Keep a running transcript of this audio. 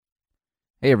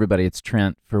Hey everybody, it's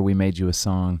Trent for We Made You a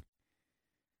Song.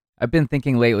 I've been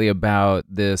thinking lately about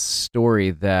this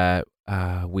story that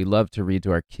we loved to read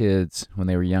to our kids when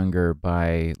they were younger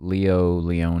by Leo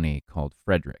Leone called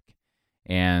Frederick.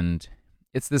 And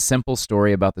it's this simple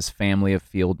story about this family of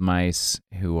field mice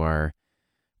who are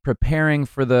preparing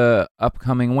for the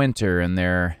upcoming winter, and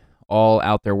they're all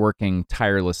out there working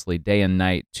tirelessly day and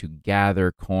night to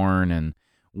gather corn and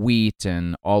wheat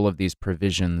and all of these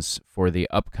provisions for the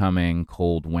upcoming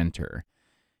cold winter.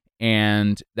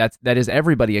 And that is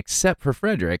everybody except for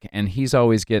Frederick, and he's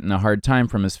always getting a hard time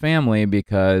from his family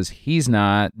because he's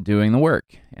not doing the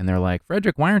work. And they're like,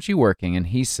 "Frederick, why aren't you working?" And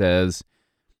he says,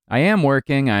 "I am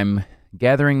working. I'm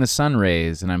gathering the sun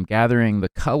rays, and I'm gathering the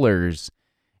colors,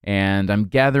 and I'm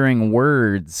gathering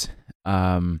words,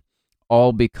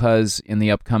 all because in the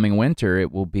upcoming winter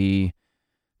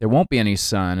there won't be any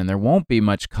sun and there won't be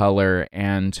much color,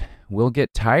 and we'll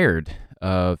get tired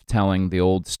of telling the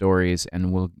old stories,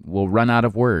 and we'll run out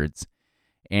of words."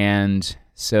 And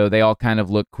so they all kind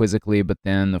of look quizzically, but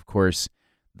then of course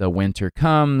the winter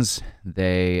comes.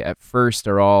 They at first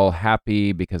are all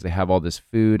happy because they have all this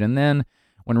food, and then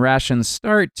when rations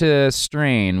start to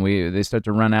strain, they start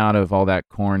to run out of all that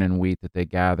corn and wheat that they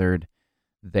gathered.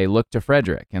 They look to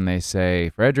Frederick and they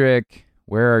say, "Frederick,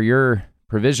 where are your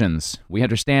provisions? We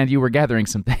understand you were gathering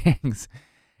some things."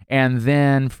 And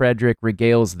then Frederick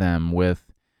regales them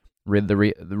with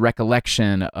the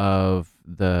recollection of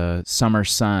the summer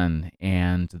sun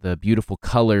and the beautiful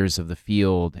colors of the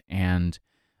field, and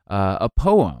a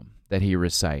poem that he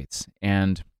recites.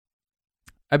 And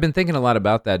I've been thinking a lot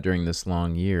about that during this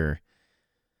long year.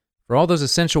 For all those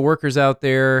essential workers out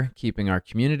there keeping our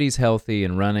communities healthy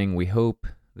and running, we hope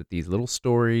that these little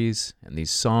stories and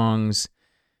these songs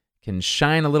can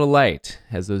shine a little light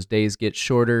as those days get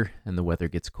shorter and the weather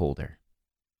gets colder.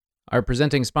 Our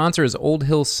presenting sponsor is Old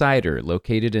Hill Cider,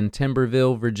 located in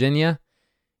Timberville, Virginia.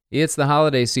 It's the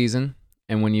holiday season,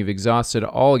 and when you've exhausted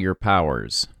all your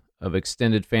powers of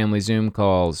extended family Zoom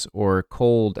calls or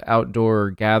cold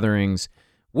outdoor gatherings,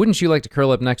 wouldn't you like to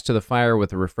curl up next to the fire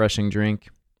with a refreshing drink?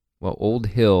 Well, Old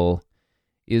Hill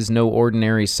is no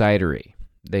ordinary cidery.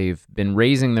 They've been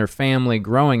raising their family,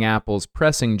 growing apples,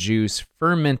 pressing juice,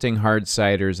 fermenting hard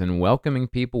ciders, and welcoming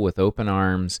people with open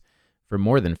arms for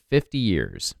more than 50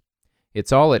 years.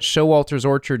 It's all at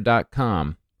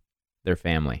showaltersorchard.com. Their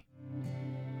family.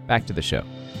 Back to the show.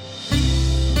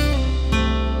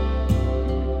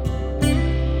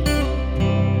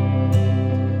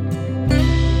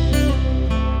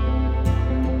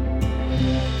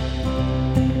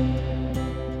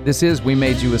 This is We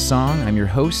Made You a Song. I'm your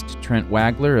host, Trent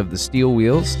Wagler of the Steel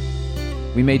Wheels.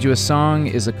 We Made You a Song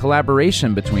is a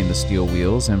collaboration between the Steel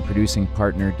Wheels and producing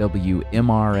partner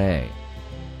WMRA.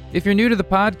 If you're new to the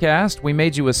podcast, We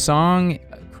Made You a Song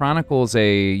chronicles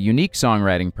a unique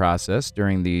songwriting process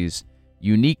during these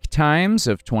unique times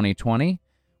of 2020,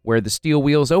 where the Steel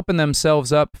Wheels open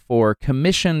themselves up for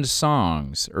commissioned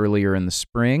songs earlier in the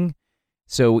spring.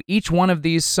 So each one of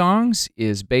these songs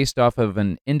is based off of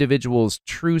an individual's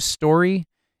true story.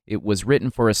 It was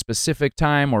written for a specific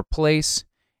time or place,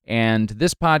 and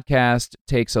this podcast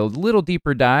takes a little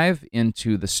deeper dive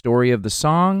into the story of the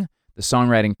song, the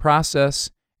songwriting process,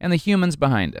 and the humans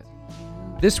behind it.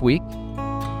 This week,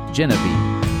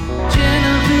 Genevieve.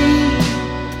 Genevieve,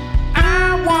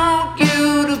 I want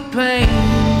you to paint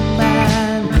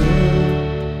my love.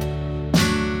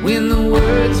 When the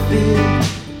words fit,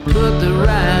 but the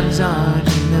rhymes aren't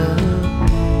enough.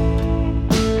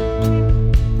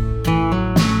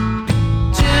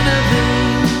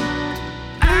 Genevieve,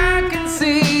 I can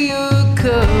see your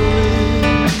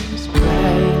colors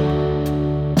bright.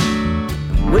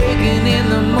 Waking in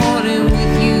the morning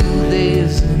with you,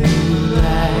 there's a new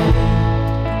light.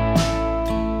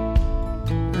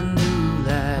 A new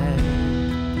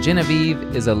light.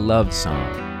 Genevieve is a love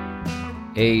song,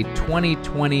 a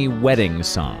 2020 wedding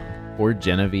song for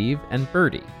Genevieve and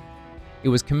Bertie. It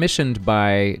was commissioned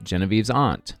by Genevieve's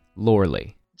aunt,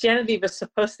 Lorley. Genevieve was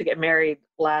supposed to get married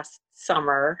last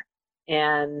summer,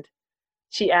 and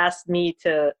she asked me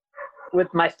to,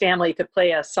 with my family, to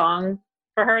play a song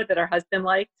for her that her husband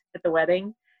liked at the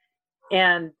wedding.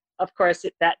 And of course,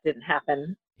 that didn't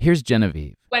happen. Here's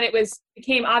Genevieve. When it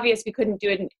became obvious we couldn't do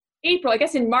it in April, I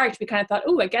guess in March, we kind of thought,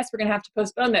 I guess we're going to have to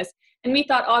postpone this. And we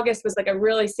thought August was like a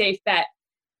really safe bet,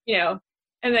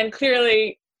 and then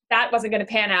clearly that wasn't going to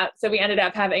pan out. So we ended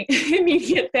up having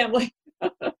immediate family.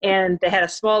 And they had a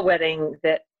small wedding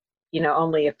that,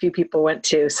 only a few people went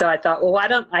to. So I thought, well, why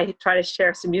don't I try to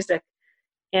share some music?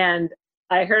 And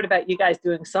I heard about you guys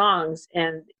doing songs.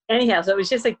 And anyhow, so it was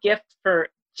just a gift for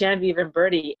Genevieve and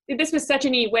Bertie. This was such a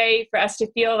neat way for us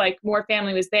to feel like more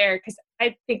family was there, because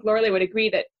I think Lorelei would agree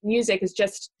that music is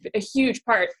just a huge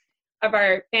part of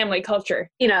our family culture.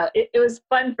 You know, it was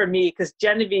fun for me because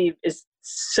Genevieve is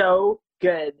so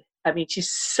good. I mean,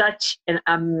 she's such an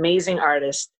amazing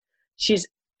artist. She's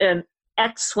an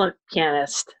excellent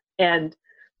pianist. And,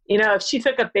 you know, if she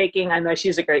took up baking, I know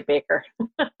she's a great baker.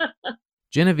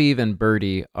 Genevieve and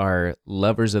Bertie are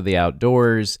lovers of the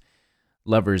outdoors,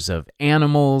 lovers of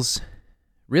animals.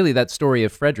 Really, that story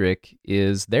of Frederick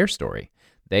is their story.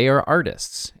 They are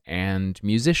artists and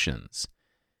musicians.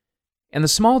 And the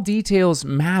small details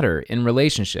matter in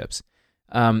relationships.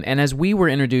 And as we were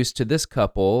introduced to this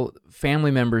couple,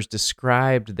 family members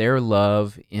described their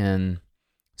love in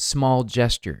small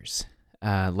gestures.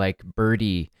 Like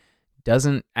Bertie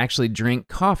doesn't actually drink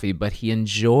coffee, but he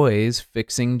enjoys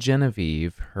fixing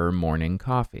Genevieve her morning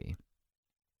coffee.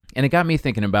 And it got me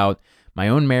thinking about my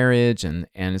own marriage, and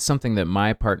it's something that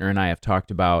my partner and I have talked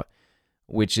about,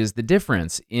 which is the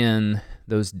difference in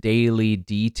those daily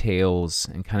details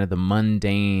and kind of the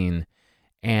mundane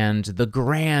and the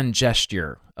grand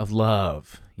gesture of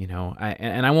love. You know,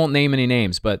 I won't name any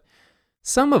names, but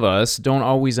some of us don't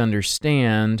always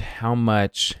understand how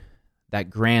much that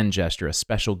grand gesture, a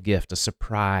special gift, a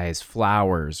surprise,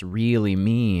 flowers, really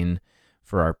mean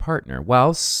for our partner.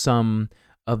 While some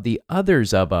of the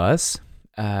others of us,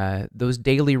 those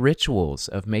daily rituals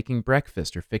of making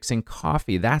breakfast or fixing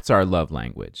coffee, that's our love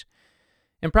language.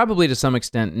 And probably to some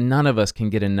extent, none of us can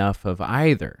get enough of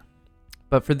either.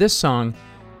 But for this song,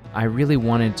 I really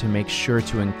wanted to make sure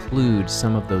to include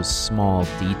some of those small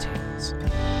details.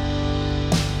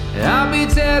 I'll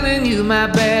be telling you my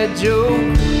bad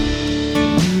joke.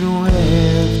 You don't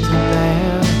have to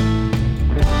laugh.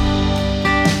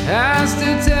 I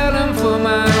still tell them for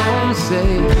my own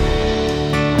sake.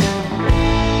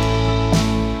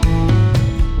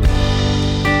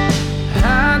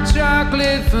 Hot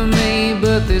chocolate for me,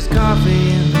 but there's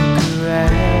coffee in the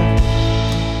carafe.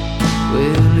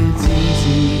 Well, it's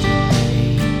easy to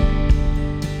make.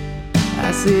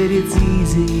 I said it's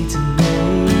easy to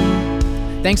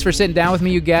make. Thanks for sitting down with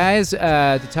me, you guys,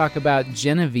 to talk about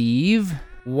Genevieve.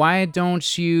 Why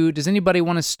don't you, does anybody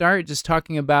want to start just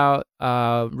talking about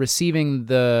receiving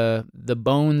the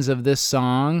bones of this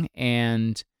song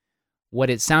and what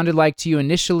it sounded like to you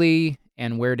initially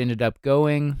and where it ended up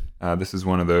going? This is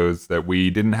one of those that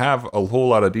we didn't have a whole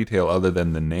lot of detail other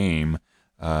than the name,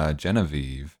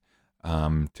 Genevieve,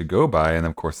 to go by, and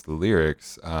of course the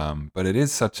lyrics. But it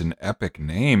is such an epic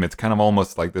name. It's kind of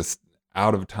almost like this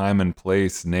out of time and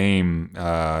place name,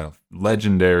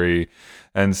 legendary.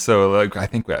 And so like I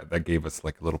think that gave us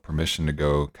like a little permission to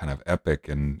go kind of epic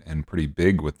and pretty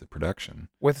big with the production.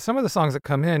 With some of the songs that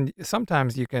come in,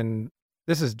 sometimes you can,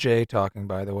 this is Jay talking,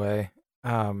 by the way,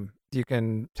 you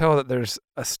can tell that there's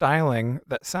a styling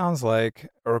that sounds like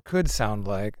or could sound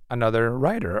like another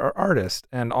writer or artist,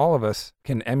 and all of us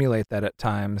can emulate that at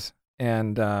times.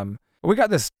 And we got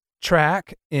this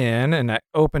track in, and I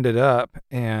opened it up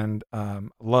and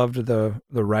loved the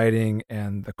writing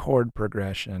and the chord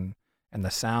progression and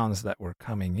the sounds that were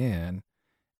coming in.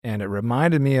 And it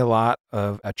reminded me a lot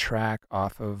of a track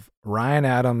off of Ryan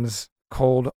Adams'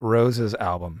 Cold Roses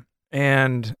album.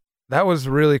 And that was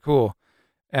really cool.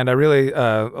 And I really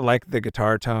like the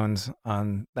guitar tones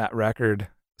on that record.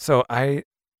 So I'm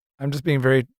just being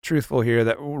very truthful here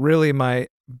that really my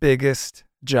biggest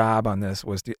job on this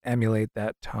was to emulate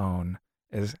that tone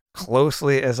as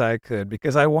closely as I could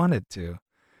because I wanted to.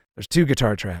 There's 2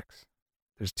 guitar tracks.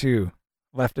 There's 2,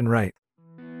 left and right.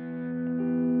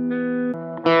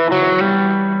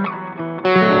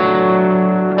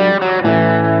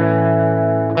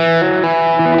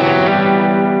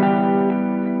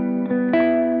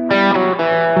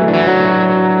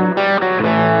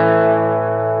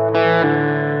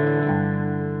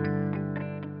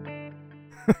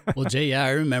 Well, Jay, yeah,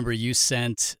 I remember you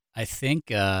sent, I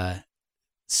think,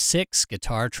 6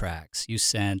 guitar tracks. You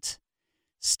sent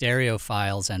stereo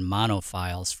files and mono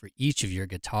files for each of your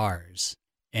guitars,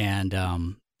 and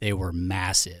they were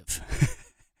massive.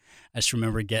 I just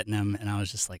remember getting them, and I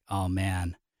was just like, oh,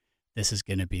 man, this is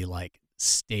going to be like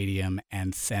stadium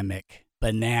anthemic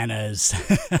bananas.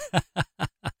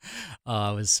 Oh,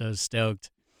 I was so stoked.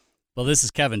 Well, this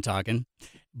is Kevin talking.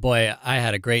 Boy, I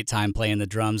had a great time playing the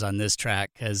drums on this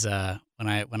track because when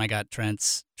I got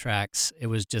Trent's tracks, it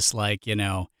was just like,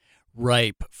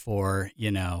 ripe for,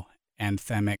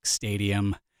 anthemic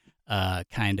stadium,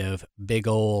 kind of big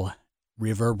ol'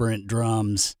 reverberant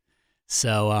drums.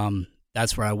 So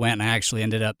that's where I went, and I actually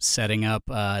ended up setting up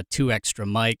 2 extra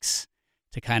mics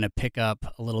to kind of pick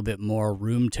up a little bit more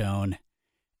room tone.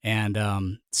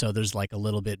 And so there's like a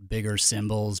little bit bigger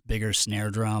cymbals, bigger snare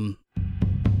drum.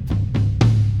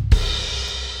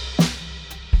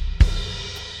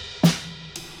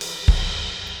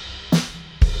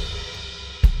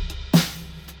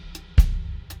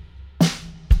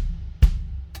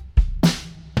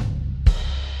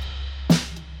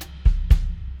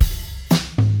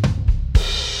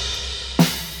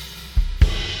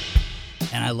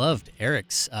 And I loved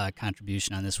Eric's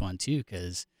contribution on this one too,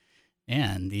 because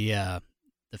man, the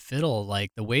fiddle,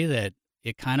 like the way that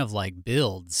it kind of like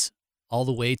builds all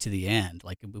the way to the end,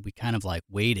 like we kind of like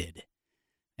waited,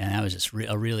 and that was just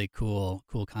a really cool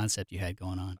concept you had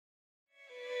going on.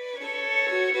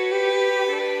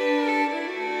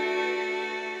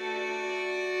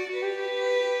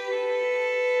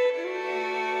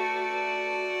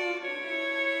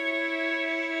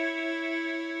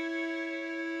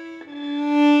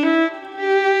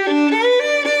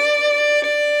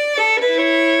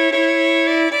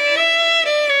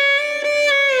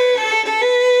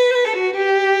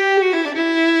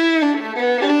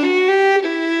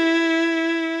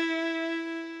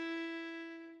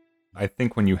 I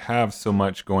think when you have so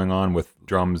much going on with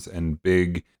drums and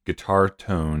big guitar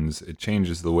tones, it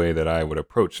changes the way that I would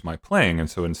approach my playing. And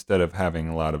so instead of having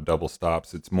a lot of double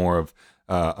stops, it's more of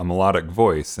a melodic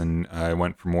voice. And I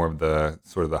went for more of the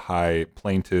sort of the high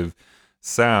plaintive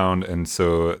sound. And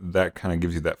so that kind of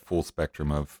gives you that full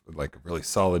spectrum of like a really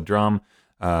solid drum,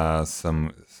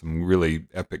 some really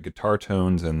epic guitar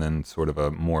tones, and then sort of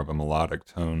a more of a melodic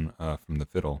tone from the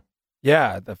fiddle.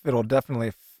 Yeah, the fiddle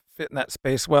definitely fit in that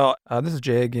space well. This is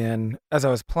Jay again. As I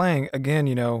was playing,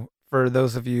 again, for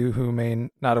those of you who may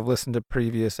not have listened to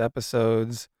previous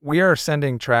episodes, we are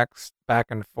sending tracks back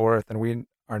and forth, and we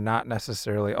are not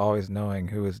necessarily always knowing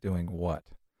who is doing what.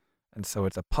 And so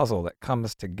it's a puzzle that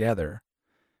comes together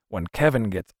when Kevin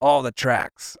gets all the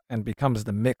tracks and becomes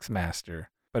the mix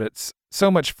master. But it's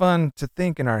so much fun to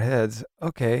think in our heads,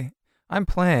 okay, I'm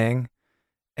playing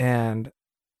and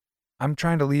I'm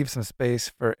trying to leave some space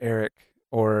for Eric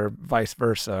or vice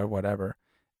versa or whatever.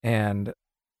 And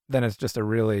then it's just a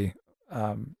really,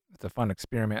 it's a fun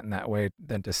experiment in that way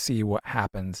than to see what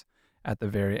happens at the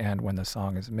very end when the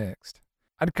song is mixed.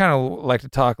 I'd kind of like to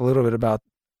talk a little bit about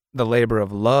the labor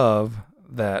of love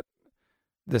that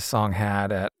this song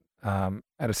had at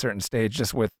a certain stage,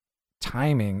 just with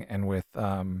timing and with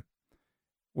the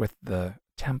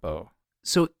tempo.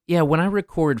 So yeah, when I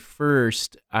record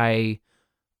first, I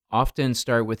often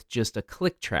start with just a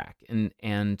click track, and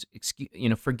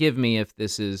forgive me if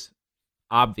this is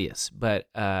obvious, but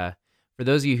for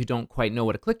those of you who don't quite know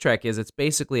what a click track is, it's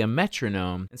basically a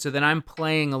metronome, and so then I'm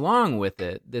playing along with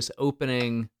it. This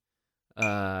opening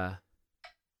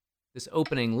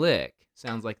lick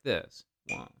sounds like this: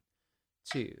 1,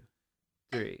 2,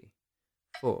 3,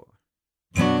 4.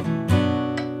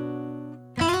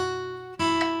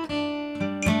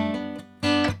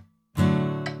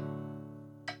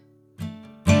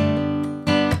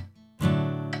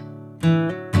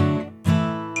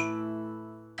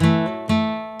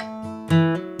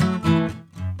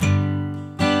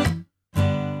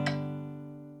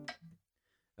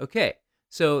 Okay,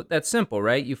 so that's simple,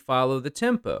 right? You follow the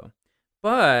tempo.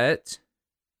 But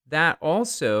that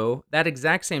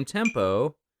exact same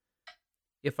tempo,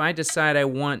 if I decide I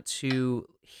want to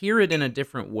hear it in a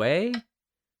different way,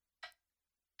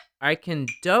 I can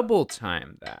double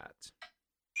time that,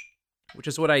 which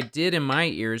is what I did in my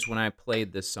ears when I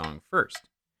played this song first.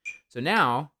 So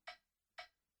now,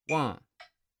 1,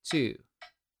 2,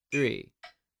 3,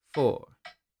 4.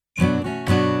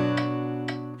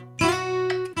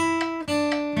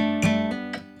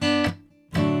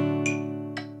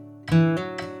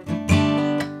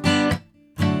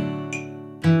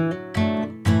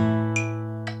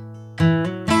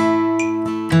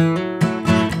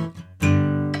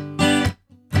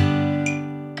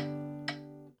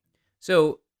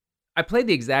 So I played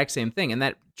the exact same thing, and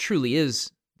that truly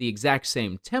is the exact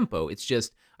same tempo. It's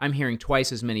just I'm hearing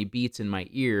twice as many beats in my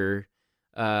ear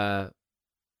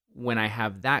when I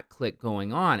have that click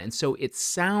going on. And so it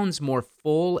sounds more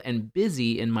full and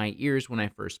busy in my ears when I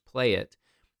first play it.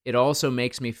 It also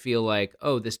makes me feel like,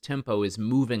 oh, this tempo is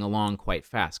moving along quite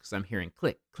fast because I'm hearing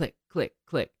click, click, click,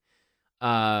 click.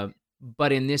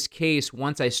 But in this case,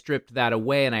 once I stripped that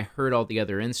away and I heard all the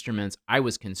other instruments, I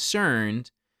was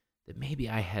concerned that maybe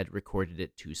I had recorded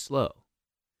it too slow.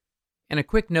 And a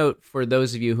quick note for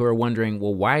those of you who are wondering,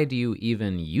 well, why do you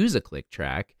even use a click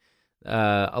track?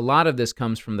 A lot of this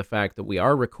comes from the fact that we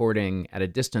are recording at a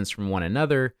distance from one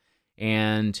another,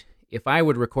 and if I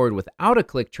would record without a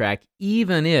click track,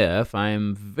 even if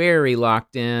I'm very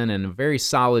locked in and a very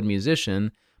solid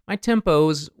musician, my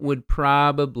tempos would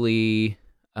probably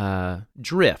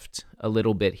drift a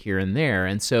little bit here and there.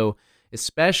 And so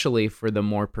especially for the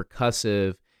more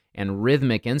percussive and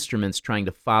rhythmic instruments trying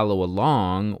to follow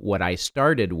along what I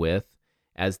started with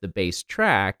as the bass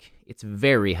track, it's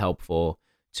very helpful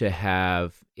to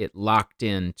have it locked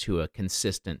into a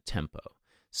consistent tempo.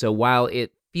 So while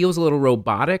it feels a little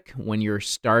robotic when you're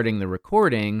starting the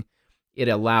recording, it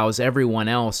allows everyone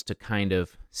else to kind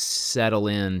of settle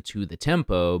into the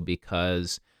tempo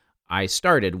because I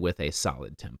started with a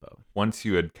solid tempo. Once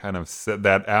you had kind of set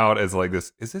that out as like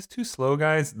this, is this too slow,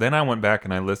 guys? Then I went back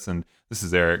and I listened. This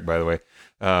is Eric, by the way.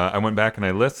 I went back and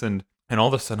I listened, and all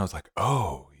of a sudden I was like,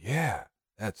 oh, yeah,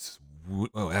 that's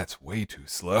way too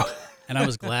slow. And I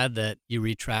was glad that you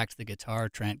retracked the guitar,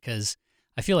 Trent, because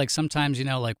I feel like sometimes,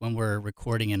 like when we're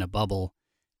recording in a bubble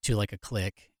to like a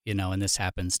click, and this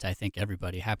happens to, I think,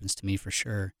 everybody, happens to me for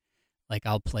sure. Like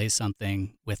I'll play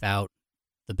something without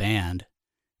the band,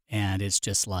 and it's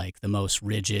just like the most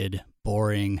rigid,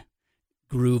 boring,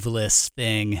 grooveless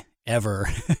thing ever.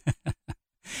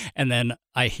 And then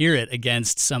I hear it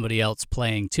against somebody else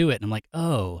playing to it, and I'm like,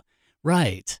 oh,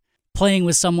 right, playing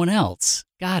with someone else.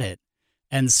 Got it.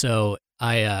 And so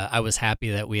I was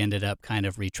happy that we ended up kind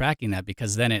of retracking that,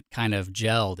 because then it kind of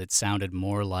gelled. It sounded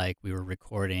more like we were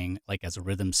recording like as a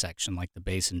rhythm section, like the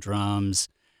bass and drums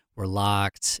were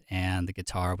locked and the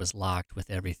guitar was locked with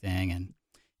everything. And,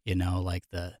 like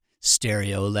the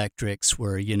stereo electrics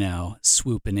were,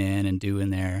 swooping in and doing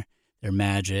their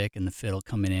magic, and the fiddle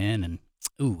coming in, and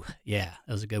ooh, yeah,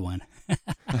 that was a good one.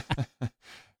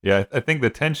 Yeah, I think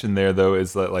the tension there, though,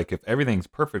 is that like if everything's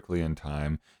perfectly in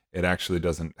time, it actually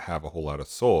doesn't have a whole lot of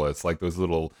soul. It's like those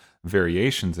little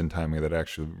variations in timing that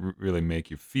actually really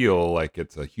make you feel like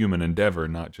it's a human endeavor,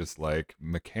 not just like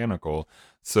mechanical.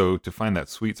 So to find that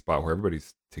sweet spot where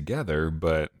everybody's together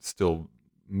but still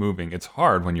moving, it's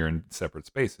hard when you're in separate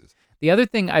spaces. The other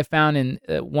thing I found in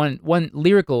an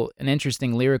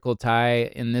interesting lyrical tie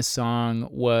in this song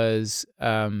was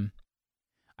I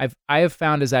have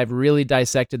found as I've really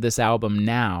dissected this album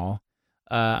now,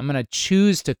 I'm going to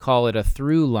choose to call it a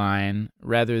through line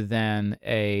rather than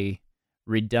a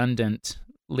redundant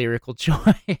lyrical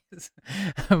choice.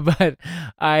 But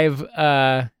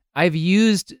I've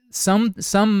used some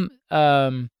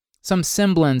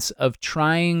semblance of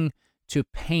trying to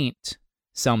paint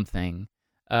something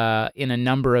in a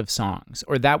number of songs,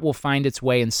 or that will find its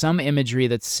way in some imagery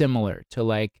that's similar to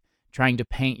like trying to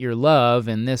paint your love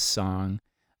in this song.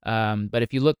 But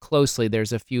if you look closely,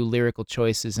 there's a few lyrical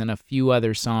choices and a few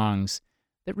other songs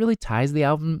that really ties the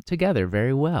album together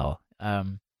very well.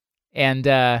 But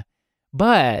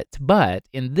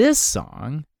in this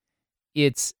song,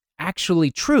 it's actually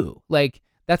true. Like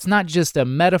that's not just a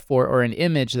metaphor or an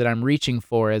image that I'm reaching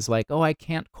for as like, oh, I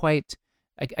can't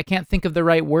think of the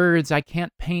right words. I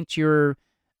can't paint your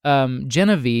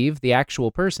Genevieve, the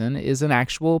actual person, is an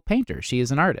actual painter. She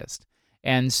is an artist.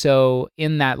 And so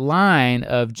in that line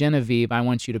of Genevieve, I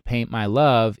want you to paint my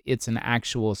love, it's an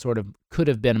actual sort of, could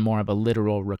have been more of a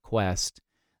literal request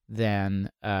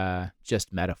than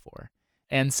just metaphor.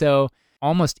 And so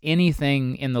almost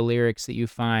anything in the lyrics that you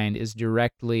find is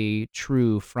directly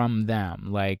true from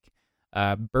them. Like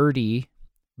Bert,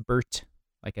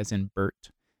 like as in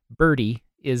Bert, Bertie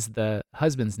is the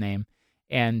husband's name.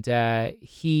 And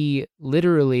he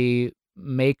literally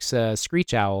makes a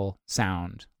screech owl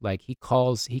sound. Like he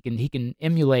can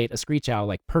emulate a screech owl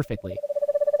like perfectly.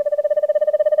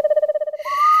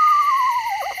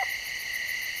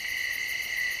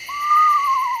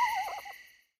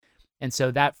 And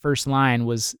so that first line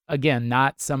was, again,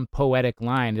 not some poetic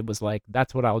line. It was like,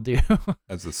 that's what I'll do.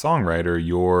 As a songwriter,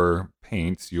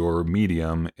 your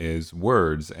medium is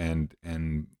words and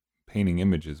painting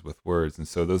images with words. And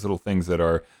so those little things that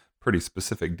are pretty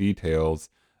specific details,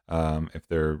 if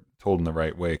they're told in the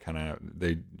right way,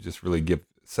 they just really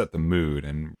set the mood.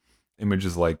 And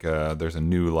images like there's a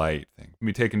new light thing can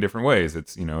be taken different ways.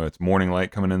 It's it's morning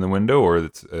light coming in the window, or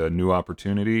it's a new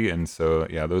opportunity. And so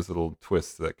yeah, those little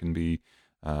twists that can be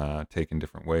taken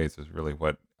different ways is really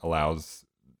what allows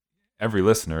every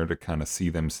listener to kind of see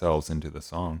themselves into the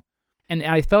song. And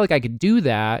I felt like I could do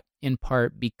that in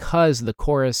part because the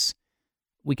chorus,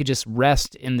 we could just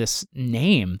rest in this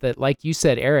name that, like you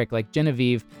said, Eric, like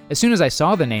Genevieve, as soon as I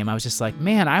saw the name, I was just like,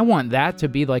 man, I want that to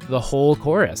be like the whole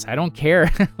chorus. I don't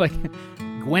care. Like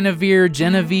Guinevere,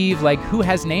 Genevieve, like who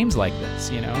has names like this,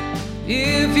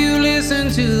 If you listen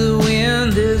to the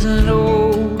wind, there's an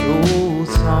old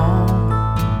song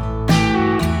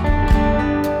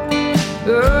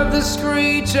of the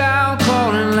screech owl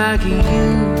calling like he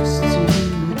used to.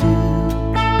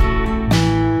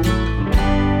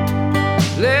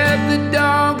 Let the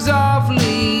dogs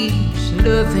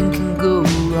nothing can go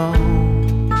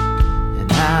wrong,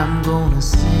 and I'm gonna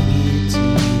sing it to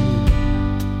you.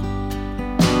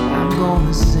 I'm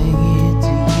gonna sing it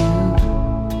to you.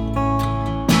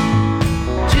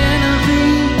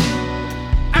 Genevieve,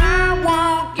 I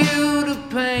want you to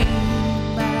paint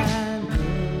my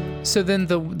love. So then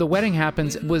the wedding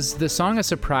happens. Was the song a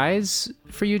surprise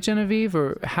for you, Genevieve,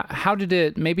 or how did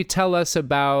it? Maybe tell us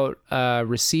about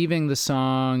receiving the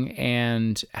song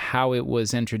and how it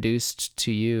was introduced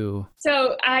to you.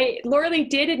 So Laura Lee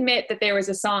did admit that there was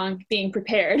a song being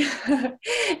prepared,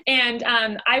 and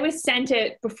I was sent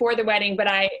it before the wedding, but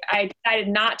I decided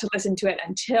not to listen to it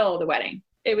until the wedding.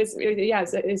 It was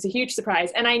a huge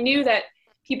surprise, and I knew that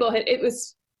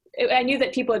I knew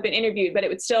that people had been interviewed, but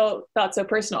it still felt so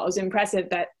personal. It was impressive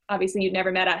that obviously you'd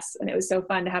never met us, and it was so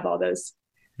fun to have all those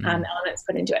elements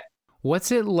put into it.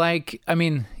 What's it like? I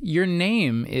mean, your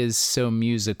name is so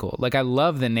musical. Like, I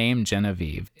love the name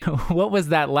Genevieve. What was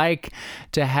that like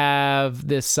to have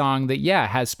this song that,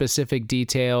 has specific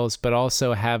details, but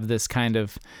also have this kind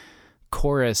of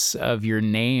chorus of your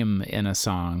name in a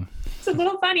song? It's a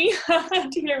little funny to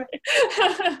hear,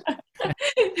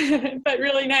 but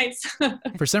really nice.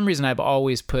 For some reason, I've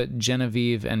always put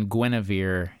Genevieve and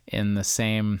Guinevere in the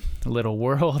same little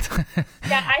world.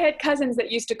 Yeah, I had cousins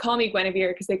that used to call me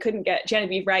Guinevere because they couldn't get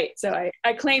Genevieve right. So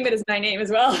I claim it as my name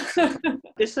as well.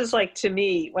 This is like, to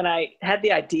me, when I had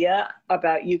the idea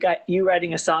about you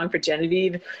writing a song for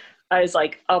Genevieve, I was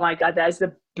like, oh my God, that is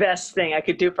the best thing I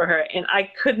could do for her. And I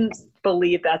couldn't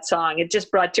believe that song. It just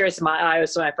brought tears to my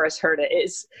eyes when I first heard it.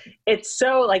 It's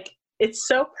so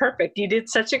perfect. You did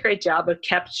such a great job of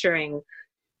capturing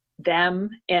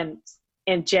them and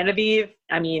Genevieve.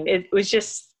 I mean, it was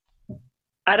just,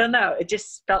 I don't know. It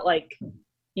just felt like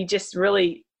you just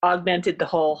really augmented the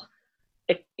whole,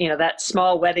 that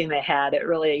small wedding they had. It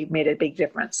really made a big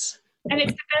difference. And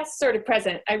it's the best sort of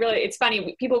present. It's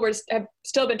funny. People have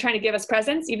still been trying to give us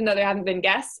presents, even though there haven't been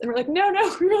guests. And we're like, no,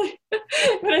 really.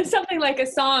 But it's something like a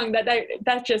song that's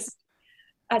the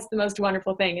most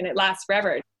wonderful thing. And it lasts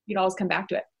forever. You'd always come back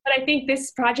to it. But I think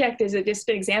this project is just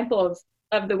an example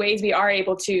of the ways we are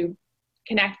able to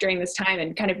connect during this time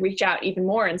and kind of reach out even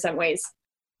more in some ways.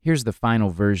 Here's the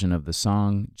final version of the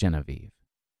song, Genevieve.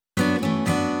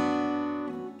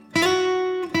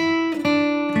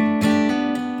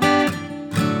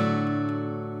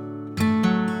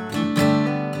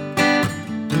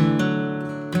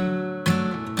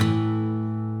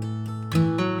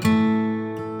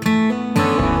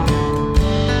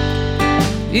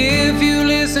 If you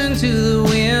listen to the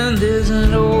wind, there's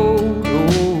an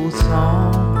old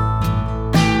song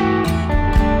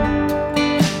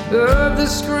of the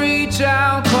screech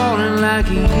owl calling like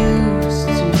he used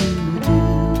to do.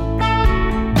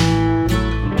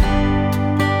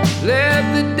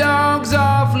 Let the dogs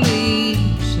off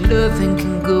leash, nothing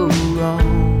can go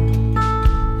wrong,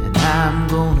 and I'm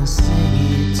gonna sing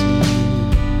it to you.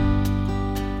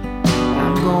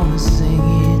 I'm gonna sing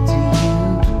it to you.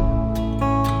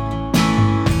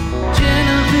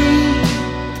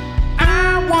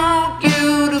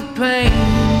 Paint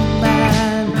my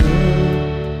love.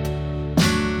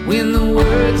 When the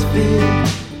words fit,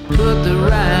 but the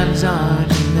rhymes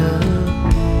aren't enough.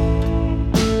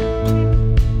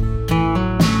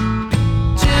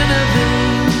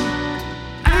 Genevieve,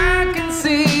 I can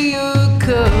see your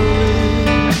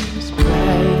colors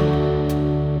bright.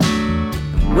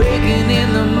 Waking in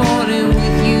the morning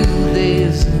with you,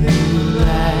 there's a new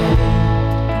light.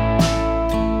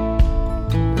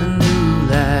 A new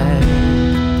light.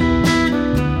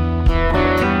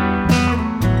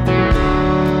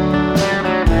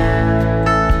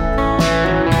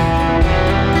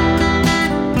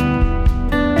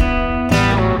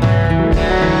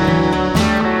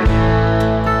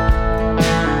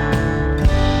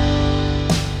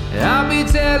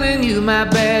 Telling you my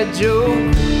bad joke,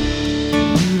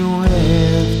 you don't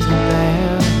have to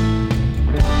laugh.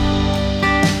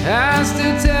 I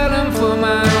still tell them for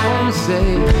my own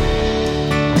sake.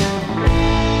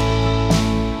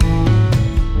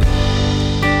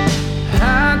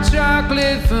 Hot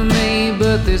chocolate for me,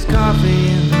 but there's coffee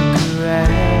in the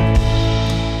carafe.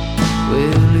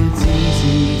 Well, it's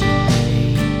easy to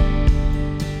make.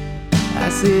 I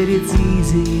said it's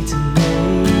easy to make.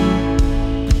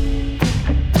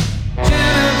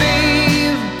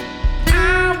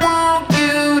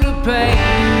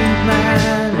 Paint my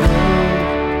love.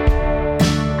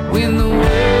 When the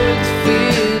words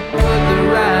fit, but the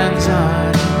rhymes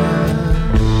aren't enough.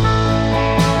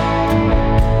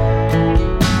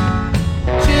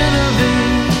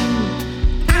 Genevieve,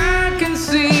 I can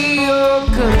see your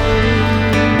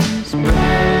colors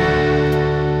bright.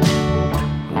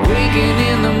 Waking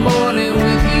in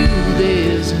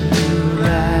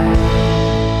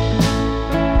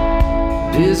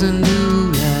There's a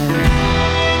new life.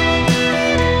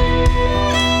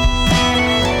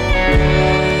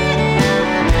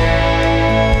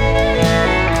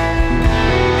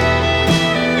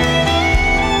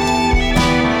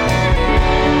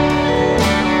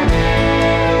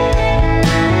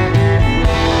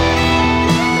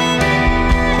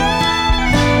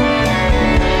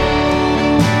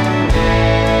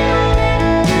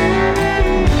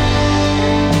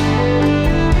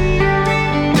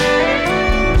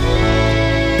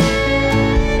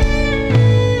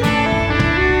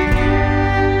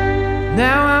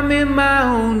 Now I'm in my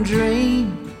own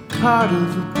dream, part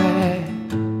of a path.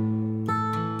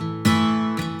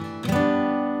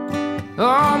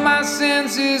 All my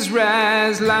senses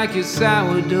rise like a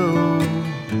sourdough.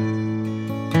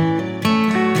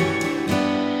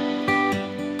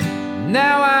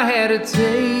 Now I had a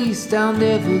taste, I'll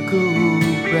never go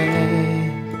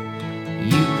back.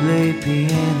 You play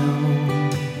piano,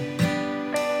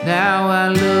 now I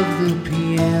love the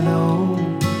piano.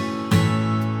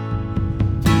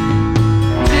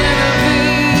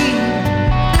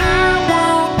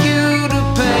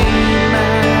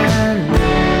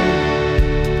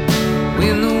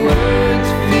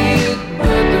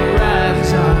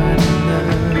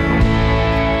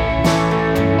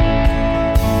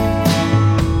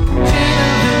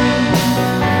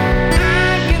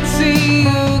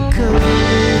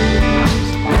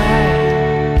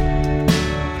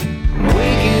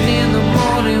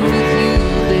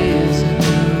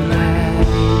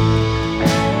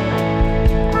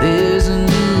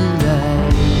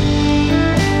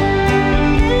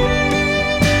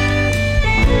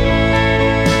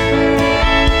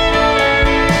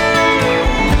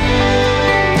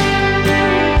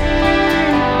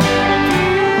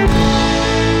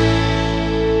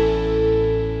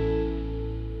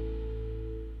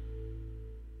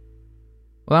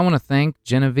 Well, I want to thank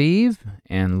Genevieve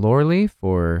and Lorley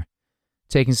for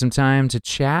taking some time to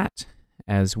chat,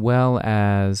 as well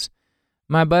as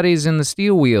my buddies in the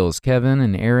Steel Wheels, Kevin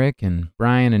and Eric and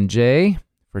Brian and Jay,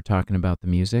 for talking about the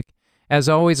music. As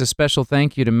always, a special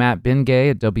thank you to Matt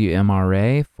Bengay at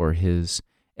WMRA for his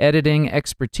editing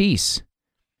expertise.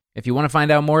 If you want to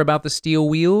find out more about the Steel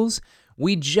Wheels,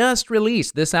 we just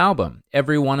released this album,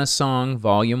 Everyone a Song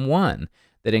Volume 1,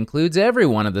 that includes every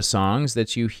one of the songs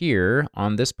that you hear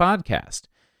on this podcast.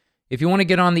 If you want to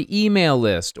get on the email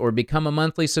list or become a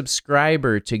monthly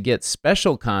subscriber to get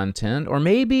special content, or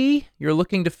maybe you're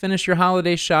looking to finish your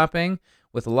holiday shopping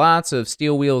with lots of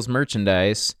Steel Wheels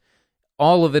merchandise,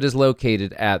 all of it is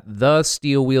located at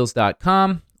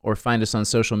thesteelwheels.com, or find us on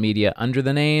social media under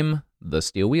the name The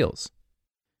Steel Wheels.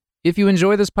 If you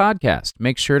enjoy this podcast,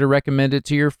 make sure to recommend it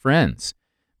to your friends.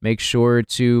 Make sure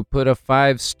to put a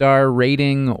 5-star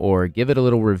rating or give it a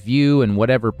little review in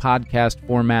whatever podcast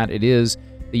format it is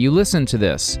that you listen to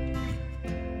this.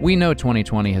 We know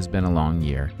 2020 has been a long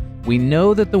year. We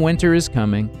know that the winter is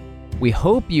coming. We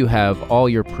hope you have all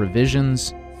your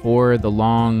provisions for the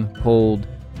long, cold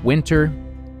winter.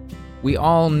 We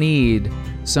all need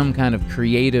some kind of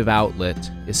creative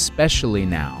outlet, especially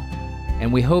now.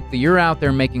 And we hope that you're out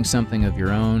there making something of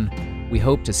your own. We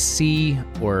hope to see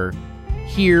or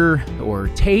hear or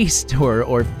taste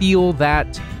or feel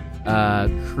that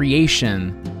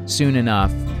creation soon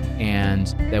enough, and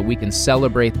that we can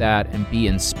celebrate that and be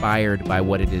inspired by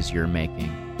what it is you're making.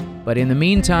 But in the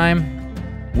meantime,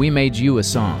 we made you a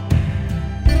song.